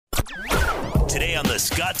Today on the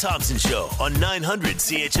Scott Thompson Show on 900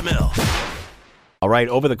 CHML. All right,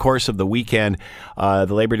 over the course of the weekend, the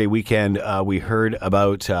Labor Day weekend, we heard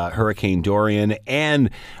about Hurricane Dorian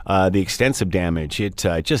and the extensive damage. It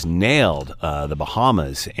just nailed the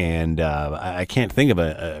Bahamas, and I can't think of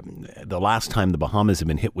the last time the Bahamas have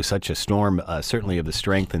been hit with such a storm, certainly of the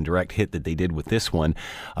strength and direct hit that they did with this one.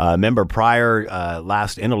 Remember prior,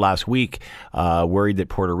 end of last week, worried that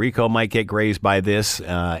Puerto Rico might get grazed by this,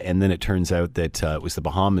 and then it turns out that it was the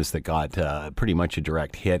Bahamas that got pretty much a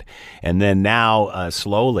direct hit. And then now,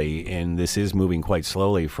 slowly, and this is moving quite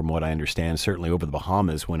slowly from what I understand, certainly over the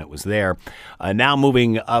Bahamas when it was there, now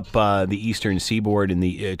moving up the eastern seaboard in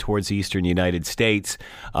the towards the eastern United States,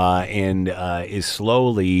 and is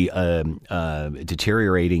slowly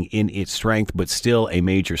deteriorating in its strength, but still a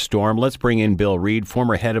major storm. Let's bring in Bill Reid,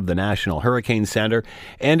 former head of the National Hurricane Center,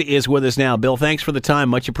 and is with us now. Bill, thanks for the time.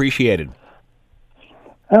 Much appreciated.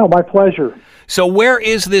 Oh, my pleasure. So where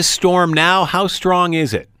is this storm now? How strong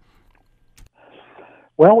is it?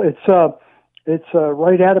 Well, it's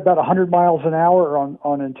right at about 100 miles an hour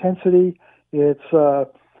on intensity. It's a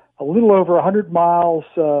little over 100 miles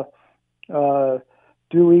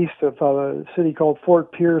due east of a city called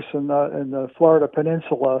Fort Pierce in the Florida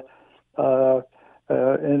Peninsula,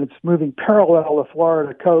 and it's moving parallel to the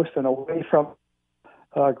Florida coast and away from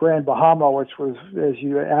Grand Bahama, which was, as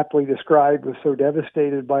you aptly described, was so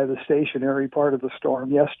devastated by the stationary part of the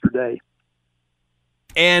storm yesterday.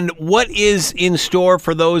 And what is in store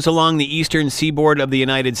for those along the eastern seaboard of the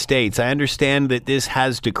United States? I understand that this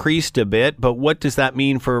has decreased a bit, but what does that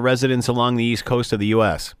mean for residents along the east coast of the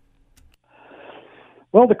U.S.?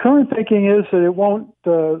 Well, the current thinking is that it won't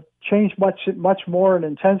change much more in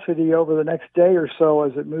intensity over the next day or so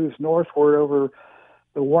as it moves northward over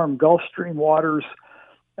the warm Gulf Stream waters,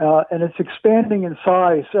 and it's expanding in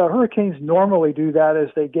size. Hurricanes normally do that as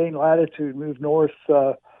they gain latitude, move north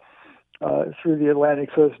through the Atlantic,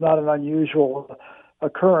 so it's not an unusual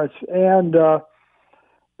occurrence. And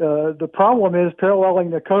the problem is,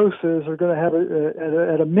 paralleling the coast, is they're going to have,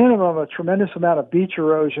 at a minimum, a tremendous amount of beach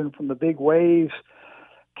erosion from the big waves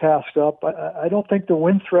cast up. I don't think the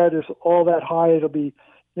wind threat is all that high. It'll be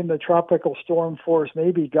in the tropical storm force,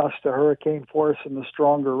 maybe gust to hurricane force, and the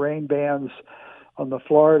stronger rain bands on the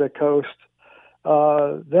Florida coast.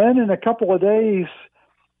 Then in a couple of days,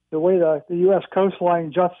 the way the U.S.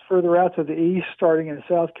 coastline juts further out to the east, starting in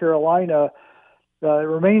South Carolina, it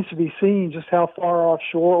remains to be seen just how far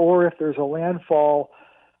offshore or if there's a landfall.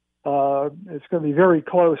 It's going to be very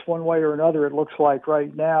close one way or another, it looks like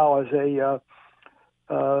right now, as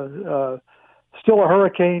still a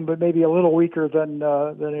hurricane, but maybe a little weaker than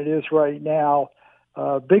it is right now.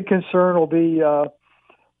 Big concern will be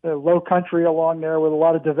low country along there with a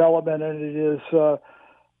lot of development, and it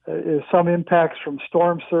is some impacts from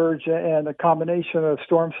storm surge and a combination of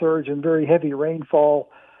storm surge and very heavy rainfall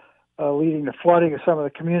leading to flooding of some of the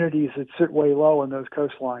communities that sit way low in those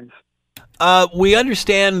coastlines. We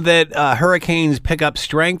understand that hurricanes pick up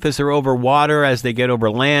strength as they're over water. As they get over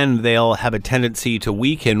land, they'll have a tendency to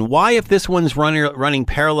weaken. Why, if this one's running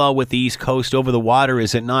parallel with the East Coast over the water,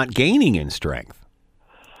 is it not gaining in strength?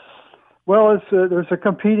 Well, there's a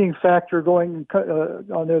competing factor going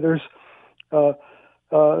on there. There's a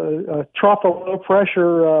trough of low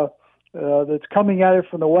pressure that's coming at it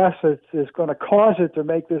from the west is going to cause it to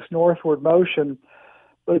make this northward motion,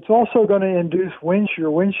 but it's also going to induce wind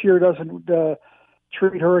shear. Wind shear doesn't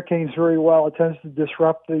treat hurricanes very well. It tends to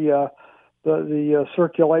disrupt the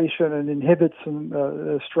circulation and inhibits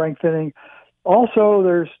some strengthening. Also,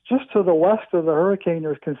 there's just to the west of the hurricane,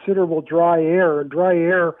 there's considerable dry air, and dry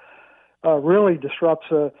air really disrupts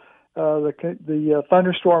the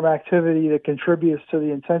thunderstorm activity that contributes to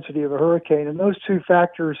the intensity of a hurricane. And those two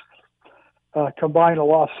factors combined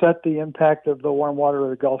will offset the impact of the warm water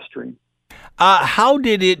of the Gulf Stream. How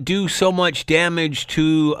did it do so much damage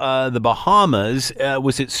to the Bahamas?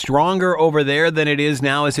 Was it stronger over there than it is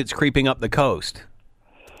now as it's creeping up the coast?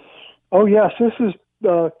 Oh, yes. This is,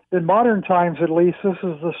 in modern times at least, this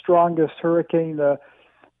is the strongest hurricane the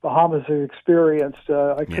Bahamas have experienced.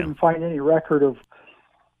 I couldn't find any record of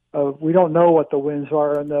we don't know what the winds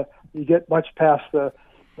are, and you get much past before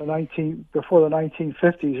the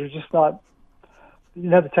 1950s. There's just not, you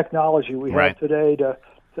didn't have the technology we have today to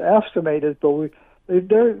estimate it. But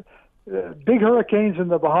big hurricanes in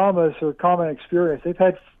the Bahamas are common experience.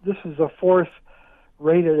 This is the fourth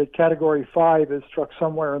rated at Category 5 that struck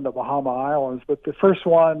somewhere in the Bahama Islands, but the first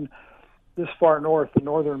one this far north, the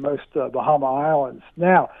northernmost Bahama Islands.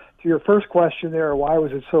 Now, to your first question there, why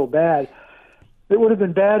was it so bad? It would have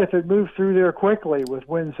been bad if it moved through there quickly with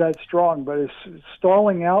winds that strong, but it's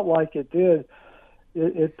stalling out like it did.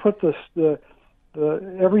 it put the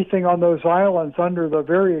everything on those islands under the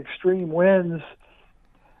very extreme winds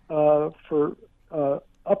for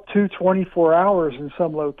up to 24 hours in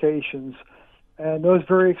some locations. And those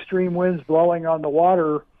very extreme winds blowing on the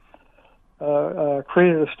water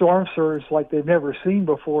created a storm surge like they've never seen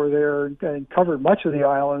before there, and covered much of the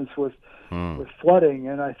islands with flooding.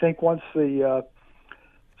 And I think once the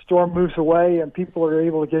storm moves away and people are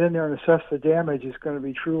able to get in there and assess the damage, it's going to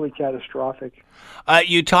be truly catastrophic.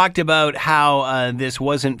 You talked about how this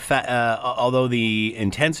wasn't, although the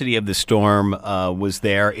intensity of the storm was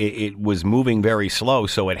there, it was moving very slow,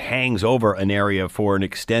 so it hangs over an area for an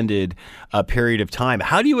extended period of time.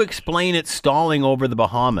 How do you explain it stalling over the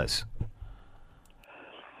Bahamas?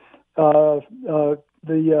 The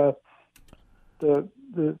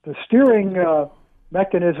steering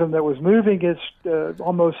mechanism that was moving it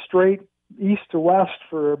almost straight east to west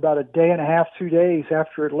for about a day and a half, 2 days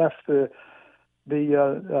after it left the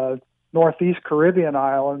northeast Caribbean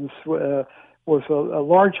islands was a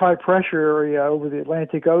large high pressure area over the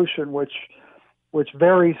Atlantic Ocean, which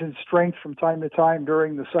varies in strength from time to time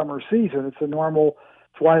during the summer season. It's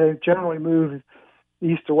why they generally move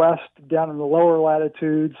east to west down in the lower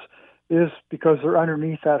latitudes, is because they're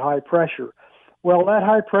underneath that high pressure. Well, that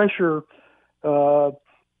high pressure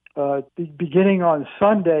beginning on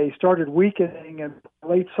Sunday started weakening, and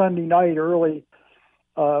late Sunday night, early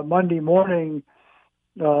Monday morning,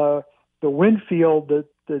 the wind field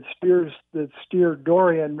that steered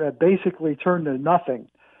Dorian basically turned to nothing.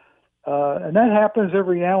 And that happens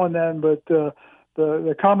every now and then, but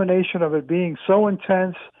the combination of it being so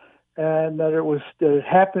intense and that it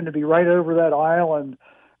happened to be right over that island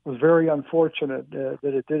was very unfortunate that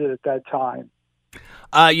it did it at that time.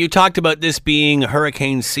 You talked about this being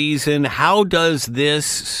hurricane season. How does this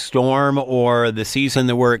storm or the season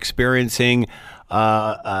that we're experiencing,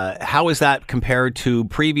 how is that compared to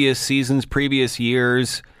previous seasons, previous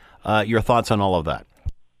years? Your thoughts on all of that?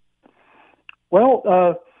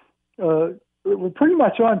 Well, we're pretty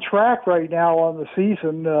much on track right now on the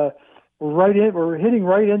season. We're hitting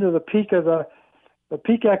right into the peak of the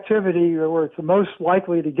peak activity, where it's the most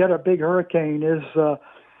likely to get a big hurricane is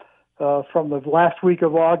from the last week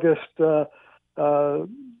of August through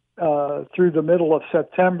the middle of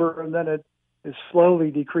September, and then it slowly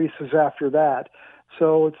decreases after that.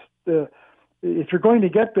 So if you're going to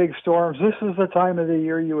get big storms, this is the time of the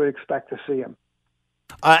year you would expect to see them.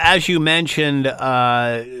 As you mentioned,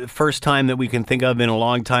 first time that we can think of in a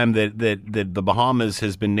long time that the Bahamas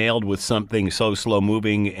has been nailed with something so slow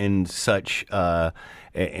moving and such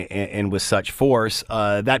and with such force.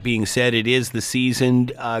 That being said, it is the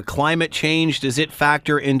season. Climate change, does it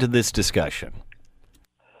factor into this discussion?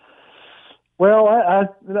 Well,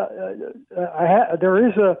 there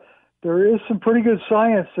is some pretty good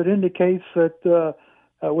science that indicates that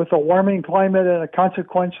with a warming climate and a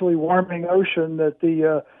consequentially warming ocean, that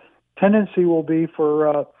the tendency will be for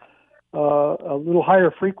a little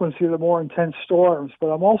higher frequency of the more intense storms. But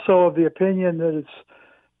I'm also of the opinion that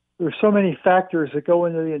there's so many factors that go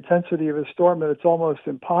into the intensity of a storm that it's almost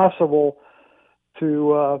impossible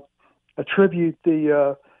to attribute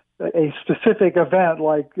a specific event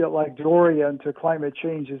like Dorian to climate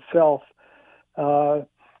change itself.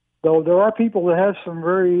 Though there are people that have some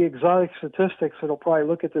very exotic statistics that'll probably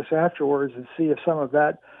look at this afterwards and see if some of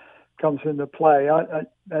that comes into play.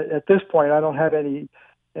 At this point, I don't have any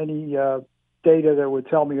data that would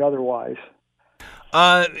tell me otherwise.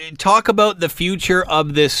 Talk about the future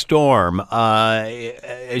of this storm.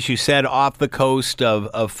 As you said, off the coast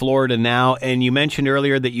of Florida now, and you mentioned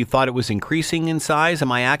earlier that you thought it was increasing in size.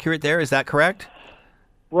 Am I accurate there? Is that correct?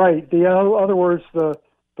 Right. In other words,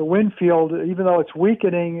 the wind field, even though it's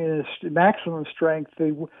weakening in its maximum strength,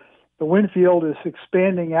 the wind field is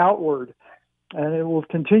expanding outward, and it will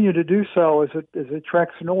continue to do so as it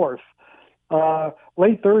treks north.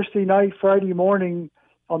 Late Thursday night, Friday morning,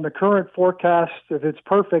 on the current forecast, if it's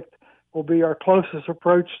perfect, will be our closest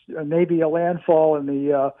approach, maybe a landfall in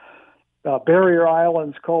the barrier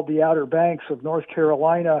islands called the Outer Banks of North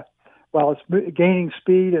Carolina, while it's gaining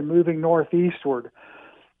speed and moving northeastward.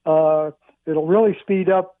 It'll really speed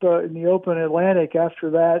up in the open Atlantic after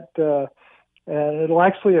that, and it'll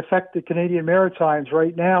actually affect the Canadian Maritimes.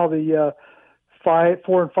 Right now, the 4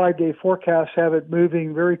 and 5 day forecasts have it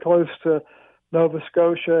moving very close to Nova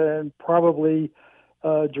Scotia and probably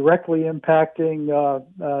directly impacting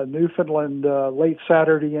Newfoundland late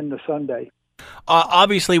Saturday into Sunday.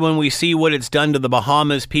 Obviously, when we see what it's done to the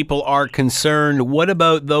Bahamas, people are concerned. What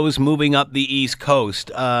about those moving up the East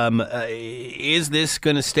Coast? Is this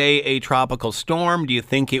going to stay a tropical storm? Do you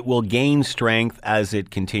think it will gain strength as it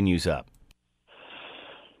continues up?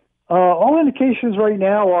 All indications right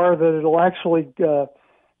now are that it'll actually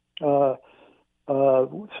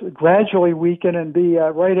gradually weaken and be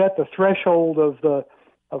right at the threshold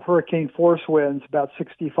of hurricane force winds, about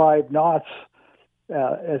 65 knots,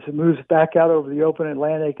 as it moves back out over the open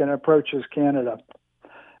Atlantic and approaches Canada.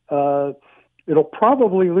 It'll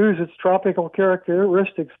probably lose its tropical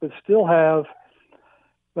characteristics, but still have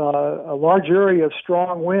a large area of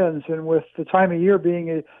strong winds. And with the time of year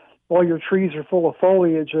being all your trees are full of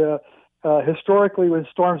foliage, historically when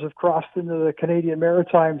storms have crossed into the Canadian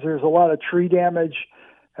Maritimes, there's a lot of tree damage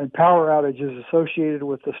and power outages associated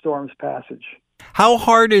with the storm's passage. How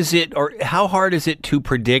hard is it to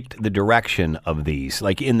predict the direction of these,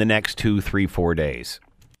 like in the next 2, 3, 4 days?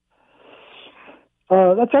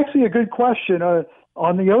 That's actually a good question.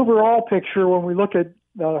 On the overall picture, when we look at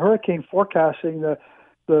hurricane forecasting,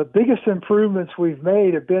 the biggest improvements we've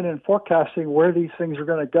made have been in forecasting where these things are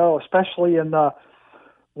going to go, especially in the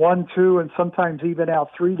 1, 2, and sometimes even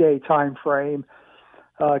out 3-day time frame.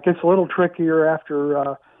 It gets a little trickier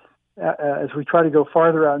after as we try to go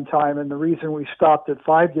farther out in time, and the reason we stopped at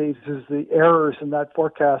 5 days is the errors in that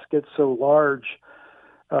forecast get so large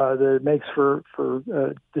that it makes for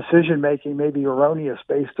decision making maybe erroneous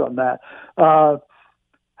based on that.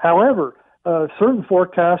 However, certain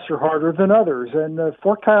forecasts are harder than others, and the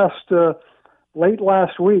forecast late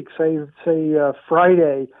last week, say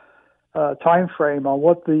Friday time frame on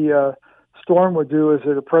what the storm would do as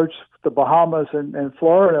it approached the Bahamas and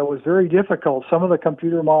Florida was very difficult. Some of the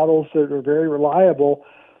computer models that are very reliable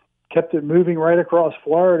kept it moving right across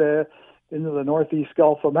Florida into the northeast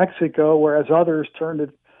Gulf of Mexico, whereas others turned it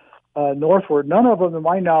northward. None of them, to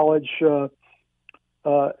my knowledge, at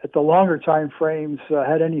the longer time frames,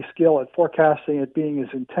 had any skill at forecasting it being as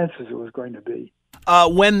intense as it was going to be.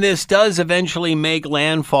 When this does eventually make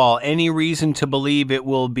landfall, any reason to believe it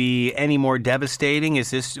will be any more devastating?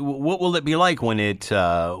 What will it be like when it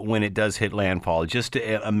does hit landfall? Just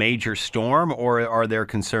a major storm, or are there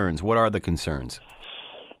concerns? What are the concerns?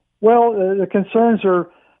 Well, the concerns are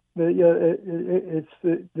the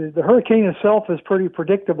hurricane itself is pretty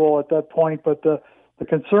predictable at that point, but the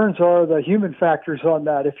concerns are the human factors on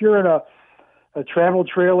that. If you're in a travel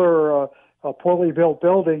trailer or a poorly built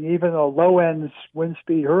building, even a low-end wind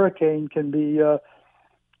speed hurricane can do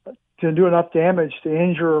enough damage to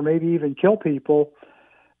injure or maybe even kill people.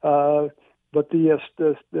 But the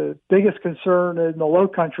biggest concern in the low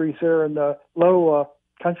countries there, in the low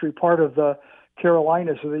country part of the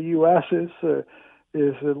Carolinas of the U.S., is the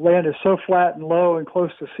land is so flat and low and close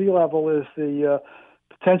to sea level is the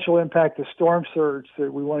potential impact of storm surge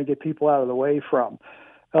that we want to get people out of the way from.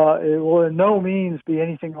 It will in no means be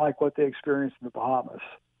anything like what they experienced in the Bahamas.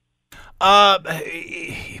 How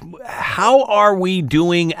are we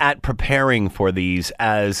doing at preparing for these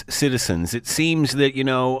as citizens? It seems that,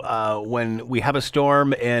 when we have a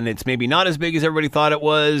storm and it's maybe not as big as everybody thought it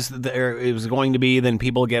was going to be, then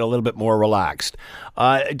people get a little bit more relaxed.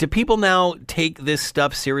 Do people now take this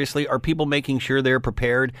stuff seriously? Are people making sure they're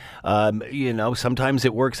prepared? Sometimes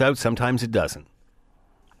it works out, sometimes it doesn't.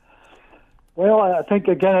 Well, I think,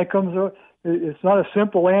 again, it's not a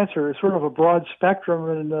simple answer. It's sort of a broad spectrum,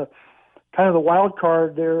 and kind of the wild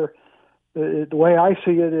card there, the way I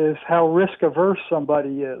see it, is how risk-averse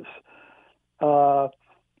somebody is. There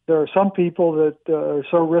are some people that are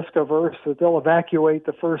so risk-averse that they'll evacuate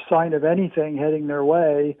the first sign of anything heading their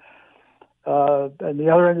way. And the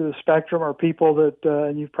other end of the spectrum are people that,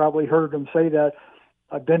 and you've probably heard them say that,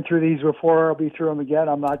 I've been through these before, I'll be through them again,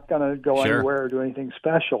 I'm not going to go anywhere or do anything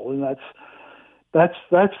special. And that's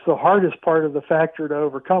the hardest part of the factor to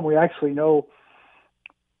overcome. We actually know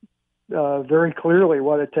very clearly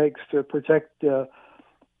what it takes to protect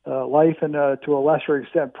life and to a lesser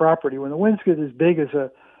extent property. When the winds get as big as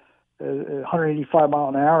a 185 mile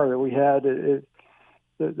an hour that we had,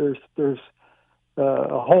 there's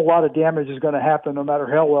a whole lot of damage is going to happen no matter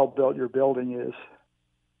how well built your building is.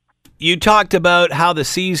 You talked about how the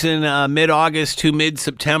season mid-August to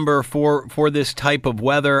mid-September for this type of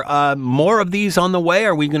weather. More of these on the way?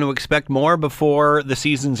 Are we going to expect more before the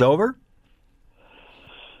season's over?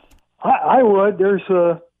 I would. There's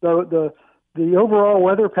the overall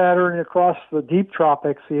weather pattern across the deep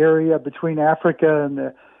tropics, the area between Africa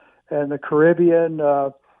and the Caribbean.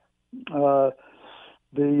 Early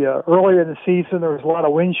in the season, there was a lot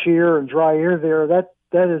of wind shear and dry air there. That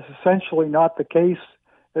is essentially not the case,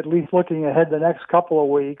 at least looking ahead the next couple of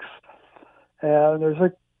weeks. And there's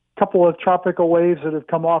a couple of tropical waves that have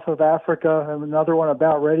come off of Africa, and another one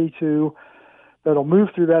about ready to, that'll move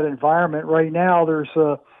through that environment. Right now, there's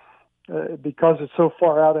because it's so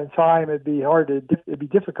far out in time, it'd be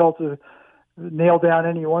difficult to nail down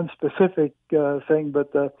any one specific thing,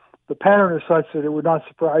 but the the pattern is such that it would not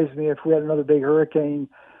surprise me if we had another big hurricane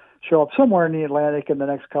show up somewhere in the Atlantic in the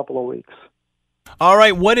next couple of weeks. All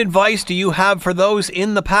right. What advice do you have for those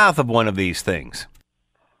in the path of one of these things?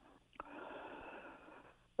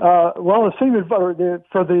 Well, the thing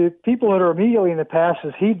for the people that are immediately in the path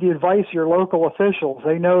is heed the advice of your local officials.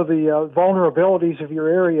 They know the vulnerabilities of your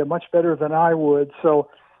area much better than I would. So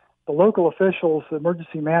the local officials, the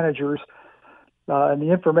emergency managers, and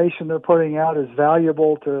the information they're putting out is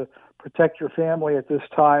valuable to protect your family at this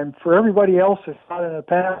time. For everybody else that's not in the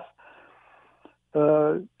path,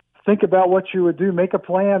 think about what you would do, make a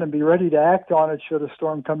plan, and be ready to act on it should a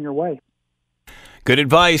storm come your way. Good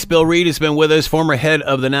advice. Bill Reed has been with us, former head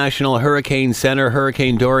of the National Hurricane Center.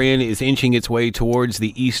 Hurricane Dorian is inching its way towards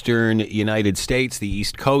the eastern United States, the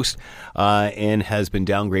East Coast, and has been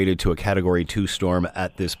downgraded to a Category 2 storm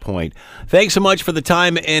at this point. Thanks so much for the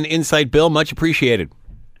time and insight, Bill. Much appreciated.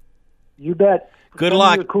 You bet. Good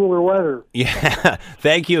luck. Cooler weather. Yeah.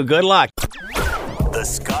 Thank you. Good luck. The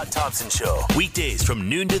Scott Thompson Show, weekdays from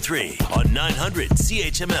noon to 3 on 900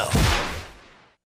 CHML.